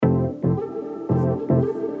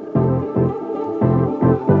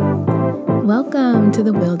Welcome to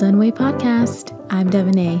the Well Done Way podcast. I'm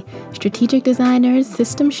Devonay, strategic designer,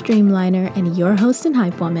 system streamliner, and your host and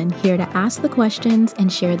hype woman, here to ask the questions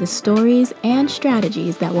and share the stories and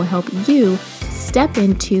strategies that will help you step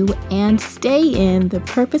into and stay in the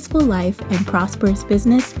purposeful life and prosperous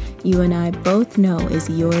business you and I both know is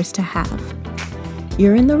yours to have.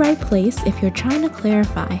 You're in the right place if you're trying to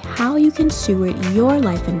clarify how you can steward your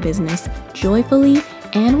life and business joyfully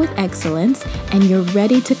and with excellence, and you're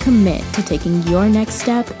ready to commit to taking your next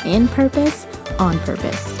step in purpose on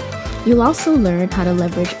purpose. You'll also learn how to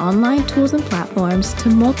leverage online tools and platforms to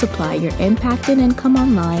multiply your impact and income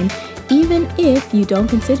online, even if you don't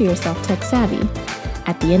consider yourself tech savvy.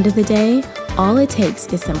 At the end of the day, all it takes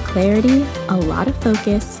is some clarity, a lot of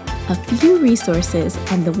focus, a few resources,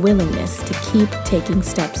 and the willingness to keep taking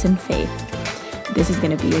steps in faith. This is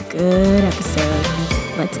going to be a good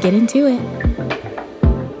episode. Let's get into it.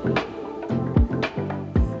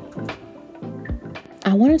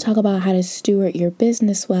 I want to talk about how to steward your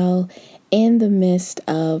business well in the midst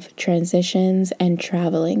of transitions and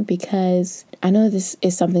traveling, because I know this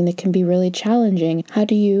is something that can be really challenging. How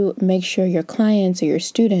do you make sure your clients or your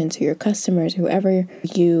students or your customers, whoever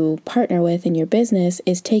you partner with in your business,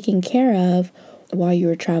 is taken care of while you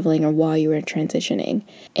were traveling or while you were transitioning?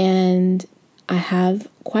 And I have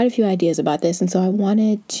quite a few ideas about this, and so I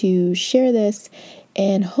wanted to share this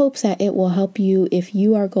in hopes that it will help you if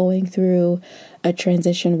you are going through a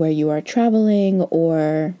transition where you are traveling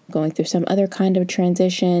or going through some other kind of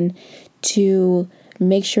transition, to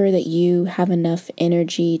make sure that you have enough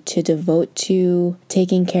energy to devote to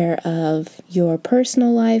taking care of your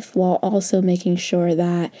personal life while also making sure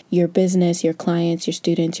that your business, your clients, your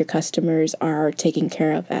students, your customers are taken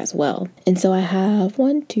care of as well. And so I have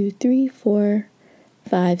 7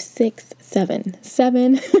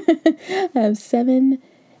 I have 7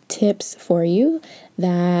 tips for you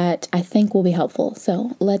that I think will be helpful.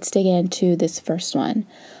 So let's dig into this first one,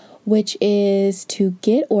 which is to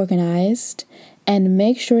get organized and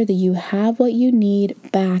make sure that you have what you need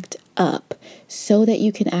backed up so that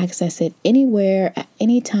you can access it anywhere at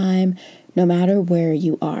any time, no matter where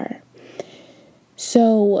you are.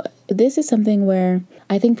 So this is something where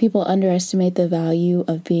I think people underestimate the value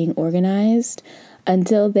of being organized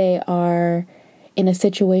until they are in a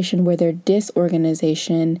situation where their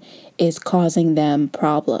disorganization is causing them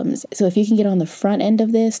problems. So if you can get on the front end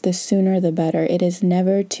of this, the sooner the better. It is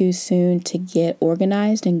never too soon to get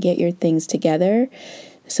organized and get your things together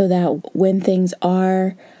so that when things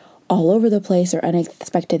are all over the place or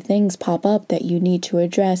unexpected things pop up that you need to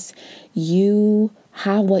address, you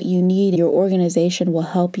have what you need. Your organization will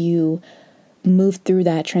help you move through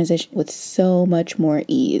that transition with so much more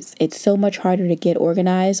ease. It's so much harder to get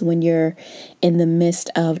organized when you're in the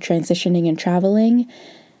midst of transitioning and traveling.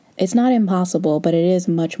 It's not impossible, but it is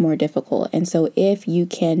much more difficult. And so if you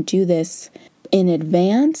can do this in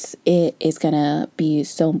advance, it is going to be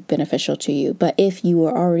so beneficial to you. But if you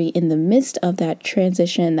are already in the midst of that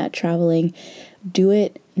transition, that traveling, do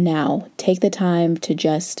it now. Take the time to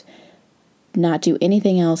just not do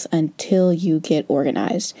anything else until you get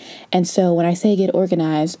organized. And so when I say get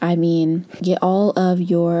organized, I mean get all of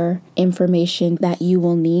your information that you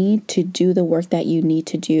will need to do the work that you need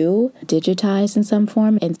to do, digitized in some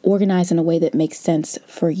form and organized in a way that makes sense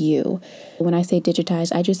for you. When I say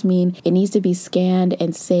digitized, I just mean it needs to be scanned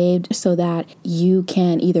and saved so that you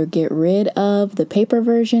can either get rid of the paper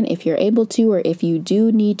version if you're able to, or if you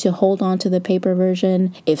do need to hold on to the paper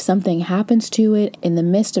version, if something happens to it in the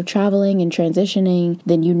midst of traveling and transitioning,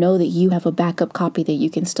 then you know that you have a backup copy that you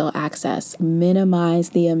can still access. Minimize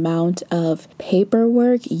the amount of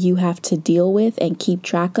paperwork you have to deal with and keep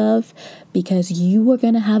track of, because you are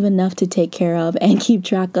going to have enough to take care of and keep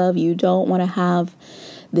track of. You don't want to have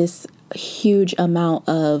this huge amount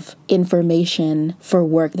of information for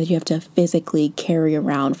work that you have to physically carry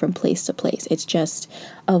around from place to place. It's just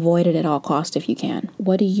avoid it at all costs if you can.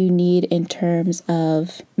 What do you need in terms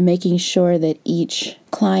of making sure that each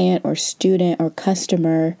client or student or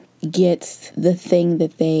customer gets the thing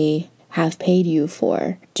that they have paid you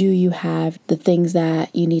for? Do you have the things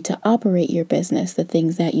that you need to operate your business, the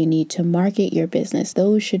things that you need to market your business?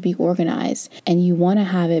 Those should be organized, and you want to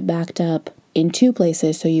have it backed up in 2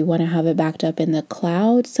 places. So you want to have it backed up in the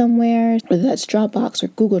cloud somewhere, whether that's Dropbox or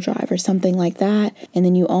Google Drive or something like that. And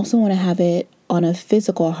then you also want to have it on a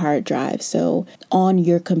physical hard drive, so on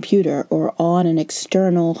your computer or on an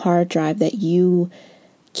external hard drive that you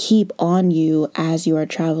keep on you as you are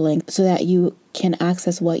traveling so that you can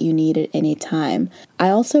access what you need at any time. I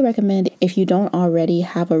also recommend, if you don't already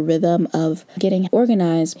have a rhythm of getting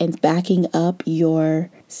organized and backing up your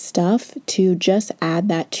stuff, to just add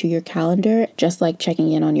that to your calendar, just like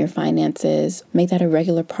checking in on your finances. Make that a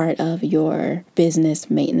regular part of your business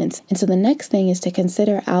maintenance. And so the next thing is to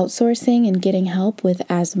consider outsourcing and getting help with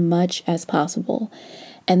as much as possible.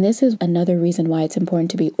 And this is another reason why it's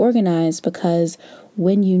important to be organized, because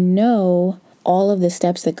when you know all of the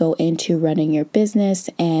steps that go into running your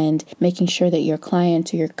business and making sure that your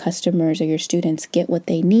clients or your customers or your students get what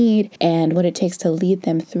they need and what it takes to lead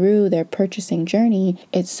them through their purchasing journey,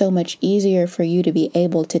 it's so much easier for you to be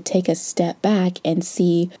able to take a step back and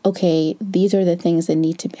see, okay, these are the things that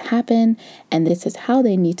need to happen and this is how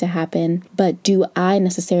they need to happen, but do I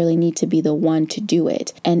necessarily need to be the one to do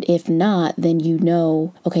it? And if not, then you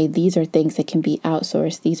know, okay, these are things that can be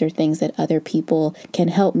outsourced. These are things that other people can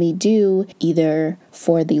help me do, either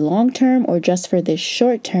for the long term or just for this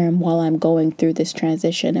short term while I'm going through this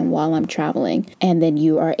transition and while I'm traveling. And then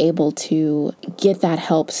you are able to get that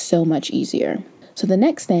help so much easier. So the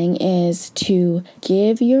next thing is to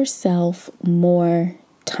give yourself more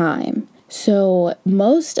time. So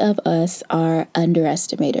most of us are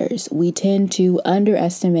underestimators. We tend to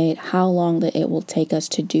underestimate how long that it will take us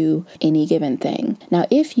to do any given thing. Now,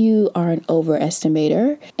 if you are an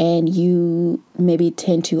overestimator and you maybe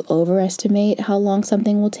tend to overestimate how long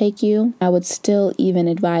something will take you, I would still even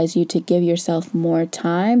advise you to give yourself more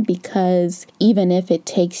time, because even if it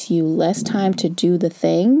takes you less time to do the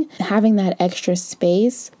thing, having that extra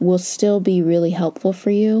space will still be really helpful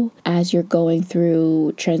for you as you're going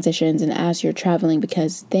through transitions and as you're traveling,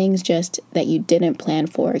 because things just that you didn't plan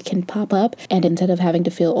for can pop up. And instead of having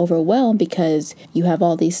to feel overwhelmed because you have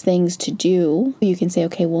all these things to do, you can say,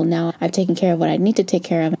 okay, well, now I've taken care of what I need to take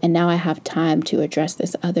care of, and now I have time to address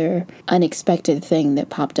this other unexpected thing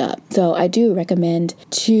that popped up. So I do recommend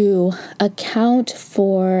to account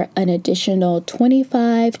for an additional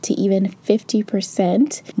 25 to even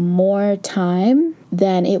 50% more time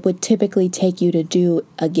than it would typically take you to do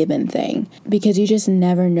a given thing, because you just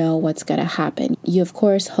never know what's going to happen. You, of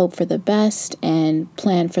course, hope for the best and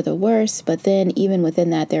plan for the worst, but then even within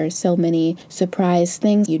that, there are so many surprise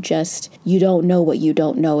things. You don't know what you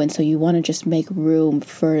don't know, and so you want to just make room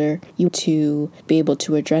for you to be able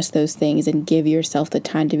to address those things and give yourself the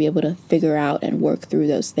time to be able to figure out and work through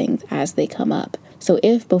those things as they come up. So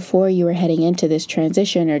if before you were heading into this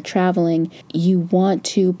transition or traveling, you want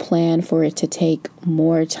to plan for it to take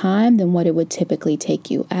more time than what it would typically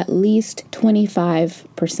take you, at least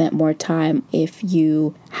 25% more time if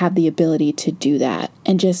you have the ability to do that,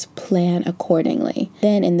 and just plan accordingly.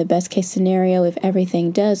 Then in the best case scenario, if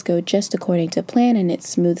everything does go just according to plan and it's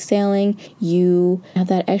smooth sailing, you have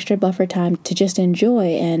that extra buffer time to just enjoy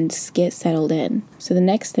and get settled in. So the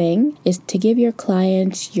next thing is to give your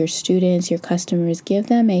clients, your students, your customers, give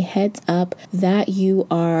them a heads up that you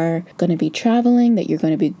are going to be traveling, that you're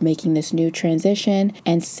going to be making this new transition,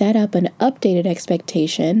 and set up an updated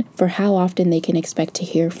expectation for how often they can expect to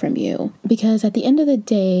hear from you. Because at the end of the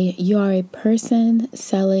day, you are a person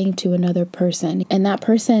selling to another person, and that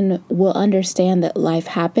person will understand that life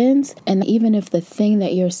happens. And even if the thing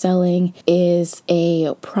that you're selling is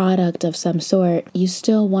a product of some sort, you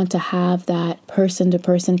still want to have that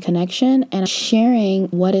person-to-person connection, and sharing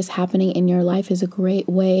what is happening in your life is a great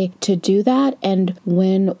way to do that. And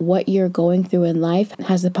when what you're going through in life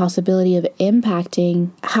has the possibility of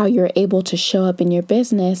impacting how you're able to show up in your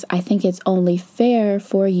business, I think it's only fair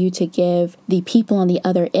for you to give the people on the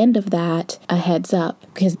other end of that a heads up.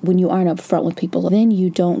 Because when you aren't upfront with people, then you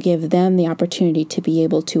don't give them the opportunity to be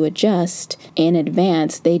able to adjust in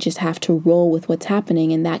advance. They just have to roll with what's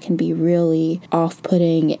happening, and that can be really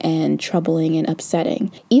off-putting and troubling and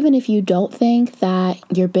upsetting. Even if you don't think that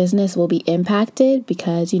your business will be impacted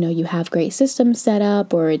because, you have great systems set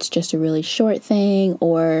up, or it's just a really short thing,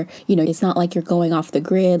 or, it's not like you're going off the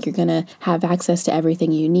grid, you're going to have access to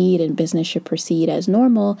everything you need and business should proceed as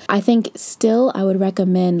normal. I think still I would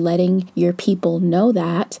recommend letting your people know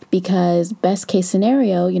that, because best case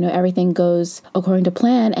scenario, everything goes according to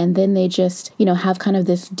plan, and then they just, have kind of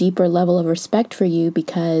this deeper level of respect for you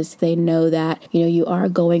because they know that, you are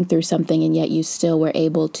going through something and yet you still were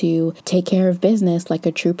able to take care of business like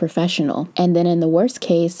a true professional. And then in the worst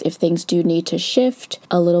case, if things do need to shift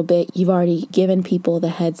a little bit, you've already given people the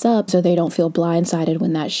heads up so they don't feel blindsided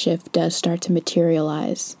when that shift does start to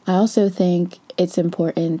materialize. I also think it's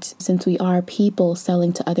important, since we are people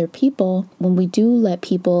selling to other people, when we do let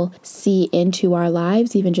people see into our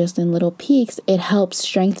lives, even just in little peeks, it helps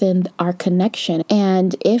strengthen our connection.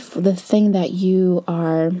 And if the thing that you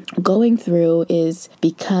are going through is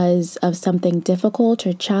because of something difficult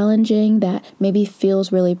or challenging that maybe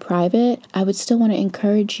feels really private, I would still want to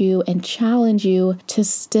encourage you and challenge you to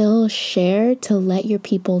still share, to let your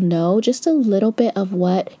people know just a little bit of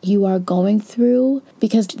what you are going through,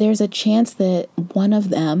 because there's a chance that one of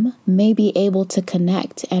them may be able to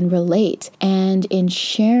connect and relate. And in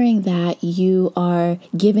sharing that, you are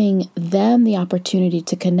giving them the opportunity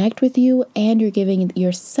to connect with you, and you're giving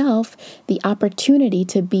yourself the opportunity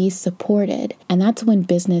to be supported. And that's when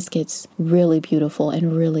business gets really beautiful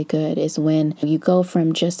and really good, is when you go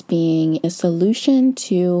from just being a solution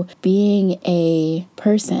to being a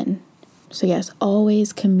person. So yes,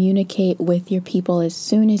 always communicate with your people as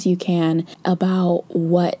soon as you can about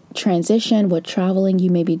what transition, what traveling you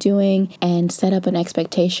may be doing, and set up an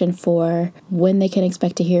expectation for when they can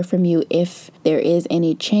expect to hear from you if there is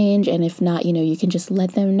any change. And if not, you can just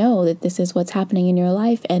let them know that this is what's happening in your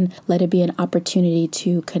life and let it be an opportunity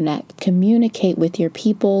to connect. Communicate with your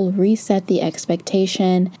people, reset the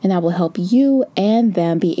expectation, and that will help you and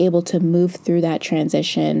them be able to move through that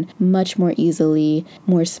transition much more easily,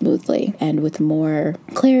 more smoothly, and with more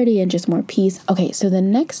clarity and just more peace. Okay, so the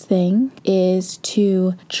next thing is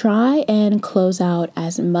to try and close out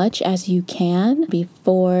as much as you can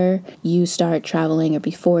before you start traveling or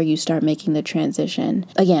before you start making the transition.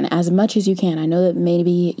 Again, as much as you can. I know that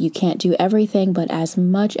maybe you can't do everything, but as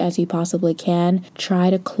much as you possibly can, try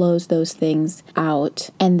to close those things out.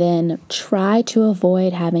 And then try to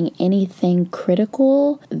avoid having anything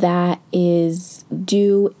critical that is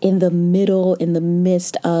due in the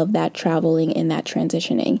midst of that traveling and that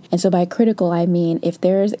transitioning. And so by critical, I mean if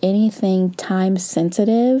there's anything time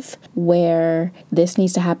sensitive where this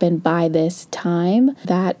needs to happen by this time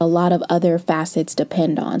that a lot of other facets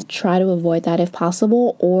depend on, try to avoid that if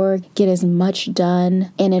possible, or get as much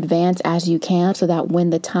done in advance as you can so that when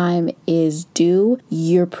the time is due,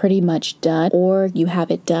 you're pretty much done or you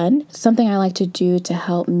have it done. Something I like to do to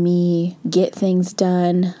help me get things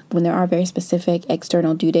done when there are very specific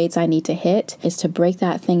external due dates I need to hit is to break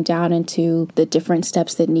that thing down into the different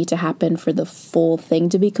steps that need to happen for the full thing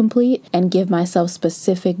to be complete, and give myself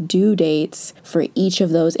specific due dates for each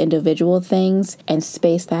of those individual things and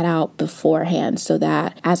space that out beforehand so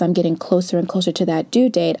that as I'm getting closer and closer to that due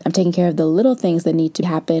date, I'm taking care of the little things that need to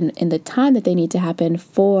happen in the time that they need to happen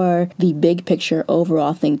for the big picture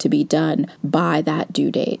overall thing to be done by that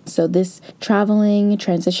due date. So this traveling,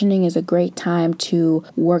 transitioning is a great time to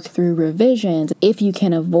work through revisions. If you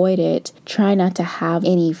can avoid it, try not to have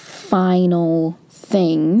any final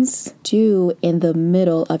things due in the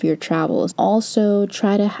middle of your travels. Also,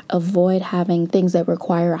 try to avoid having things that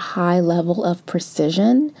require a high level of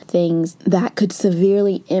precision, things that could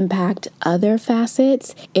severely impact other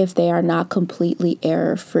facets if they are not completely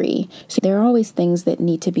error-free. So there are always things that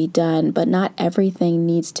need to be done, but not everything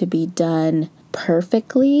needs to be done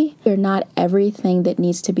perfectly, or not everything that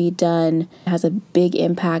needs to be done has a big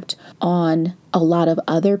impact on a lot of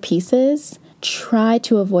other pieces. Try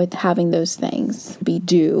to avoid having those things be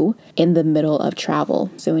due in the middle of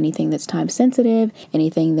travel. So anything that's time sensitive,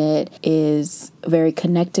 anything that is very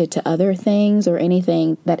connected to other things, or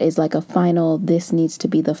anything that is like a final, this needs to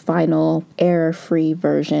be the final error-free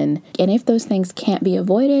version. And if those things can't be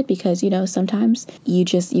avoided because, sometimes you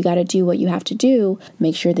got to do what you have to do,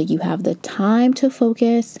 make sure that you have the time to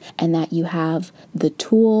focus and that you have the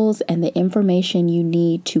tools and the information you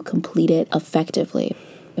need to complete it effectively.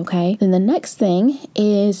 Okay. Then the next thing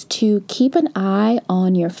is to keep an eye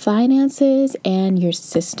on your finances and your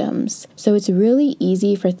systems. So it's really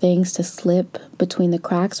easy for things to slip between the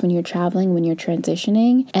cracks when you're traveling, when you're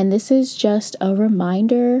transitioning. And this is just a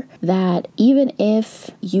reminder that even if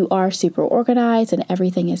you are super organized and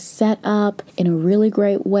everything is set up in a really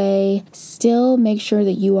great way, still make sure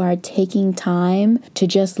that you are taking time to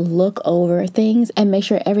just look over things and make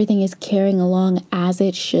sure everything is carrying along as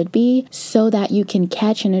it should be so that you can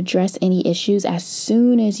catch and address any issues as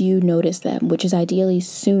soon as you notice them, which is ideally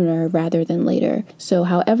sooner rather than later. So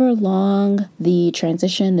however long the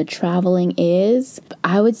transition, the traveling is,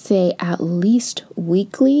 I would say at least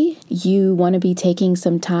weekly, you want to be taking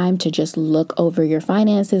some time to just look over your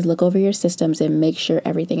finances, look over your systems, and make sure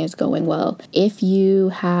everything is going well. If you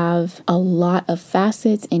have a lot of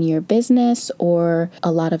facets in your business or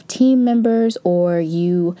a lot of team members, or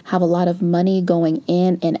you have a lot of money going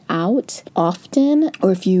in and out often, or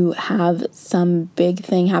or if you have some big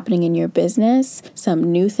thing happening in your business,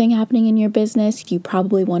 some new thing happening in your business, you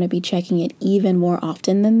probably want to be checking it even more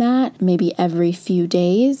often than that, maybe every few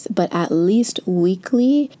days, but at least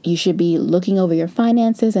weekly. You should be looking over your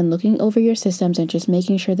finances and looking over your systems and just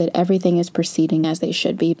making sure that everything is proceeding as they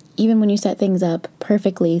should be. Even when you set things up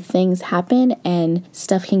perfectly, things happen and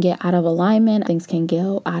stuff can get out of alignment, things can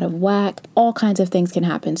go out of whack, all kinds of things can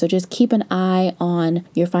happen. So just keep an eye on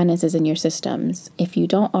your finances and your systems. If you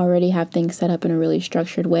don't already have things set up in a really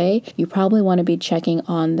structured way, you probably want to be checking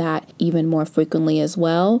on that even more frequently as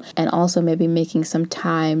well. And also maybe making some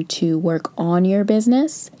time to work on your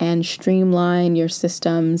business and streamline your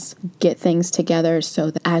systems, get things together so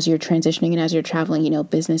that as you're transitioning and as you're traveling,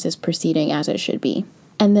 business is proceeding as it should be.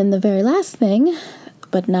 And then the very last thing,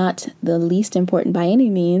 but not the least important by any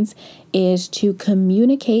means, is to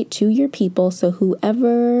communicate to your people. So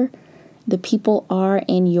whoever the people are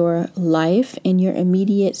in your life, in your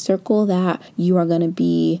immediate circle that you are going to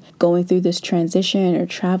be going through this transition or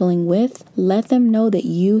traveling with, let them know that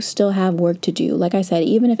you still have work to do. Like I said,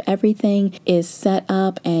 even if everything is set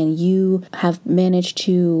up and you have managed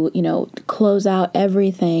to, close out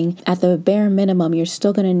everything, at the bare minimum, you're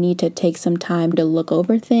still going to need to take some time to look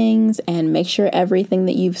over things and make sure everything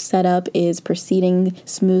that you've set up is proceeding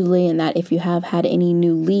smoothly, and that if you have had any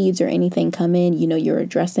new leads or anything come in, you're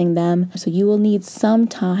addressing them. So you will need some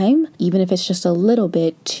time, even if it's just a little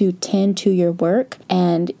bit, to tend to your work.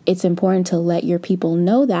 And it's important to let your people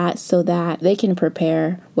know that so that they can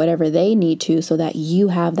prepare whatever they need to, so that you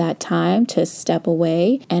have that time to step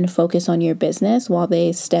away and focus on your business while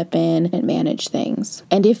they step in and manage things.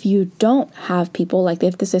 And if you don't have people, like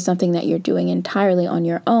if this is something that you're doing entirely on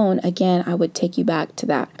your own, again, I would take you back to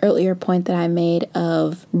that earlier point that I made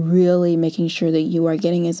of really making sure that you are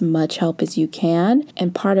getting as much help as you can.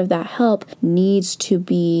 And part of that help needs to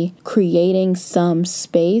be creating some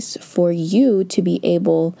space for you to be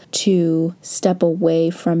able to step away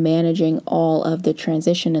from managing all of the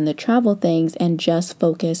transition and the travel things and just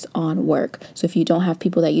focus on work. So if you don't have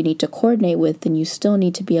people that you need to coordinate with, then you still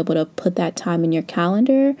need to be able to put that time in your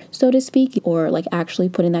calendar, so to speak, or like actually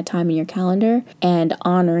putting that time in your calendar and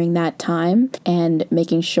honoring that time and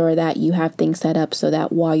making sure that you have things set up so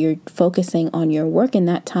that while you're focusing on your work in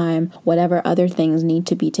that time, whatever other things need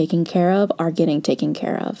to be taken care of are getting taken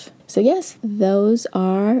care of. So yes, those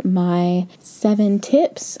are my 7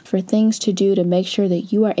 tips for things to do to make sure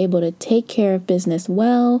that you are able to take care of business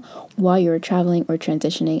well while you're traveling or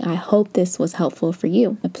transitioning. I hope this was helpful for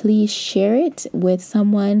you. Please share it with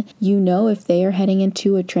someone you know if they are heading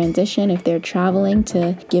into a transition, if they're traveling,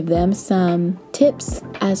 to give them some tips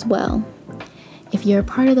as well. If you're a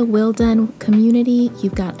part of the Will Done community,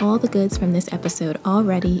 you've got all the goods from this episode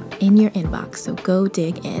already in your inbox, so go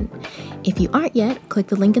dig in. If you aren't yet, click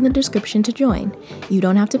the link in the description to join. You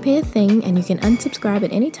don't have to pay a thing, and you can unsubscribe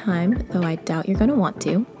at any time, though I doubt you're going to want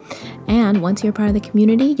to. And once you're part of the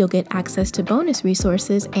community, you'll get access to bonus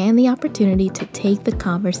resources and the opportunity to take the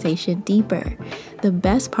conversation deeper. The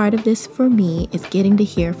best part of this for me is getting to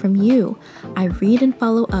hear from you. I read and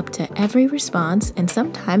follow up to every response, and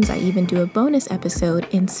sometimes I even do a bonus episode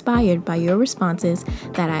inspired by your responses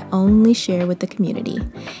that I only share with the community.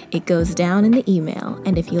 It goes down in the email,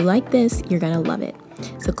 and if you like this, you're going to love it.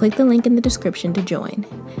 So click the link in the description to join.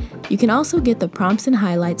 You can also get the prompts and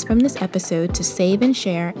highlights from this episode to save and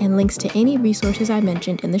share, and links to any resources I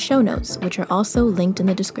mentioned in the show notes, which are also linked in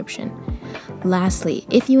the description. Lastly,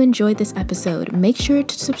 if you enjoyed this episode, make sure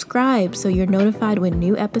to subscribe so you're notified when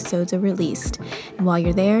new episodes are released. And while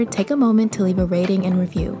you're there, take a moment to leave a rating and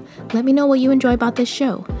review. Let me know what you enjoy about this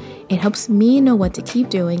show. It helps me know what to keep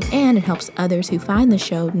doing, and it helps others who find the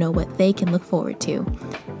show know what they can look forward to.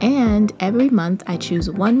 And every month I choose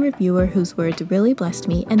one reviewer whose words really blessed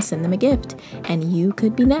me and send them a gift, and you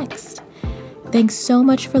could be next. Thanks so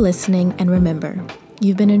much for listening, and remember,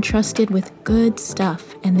 you've been entrusted with good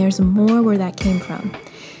stuff, and there's more where that came from.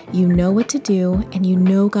 You know what to do, and you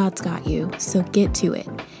know God's got you, so get to it.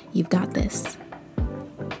 You've got this.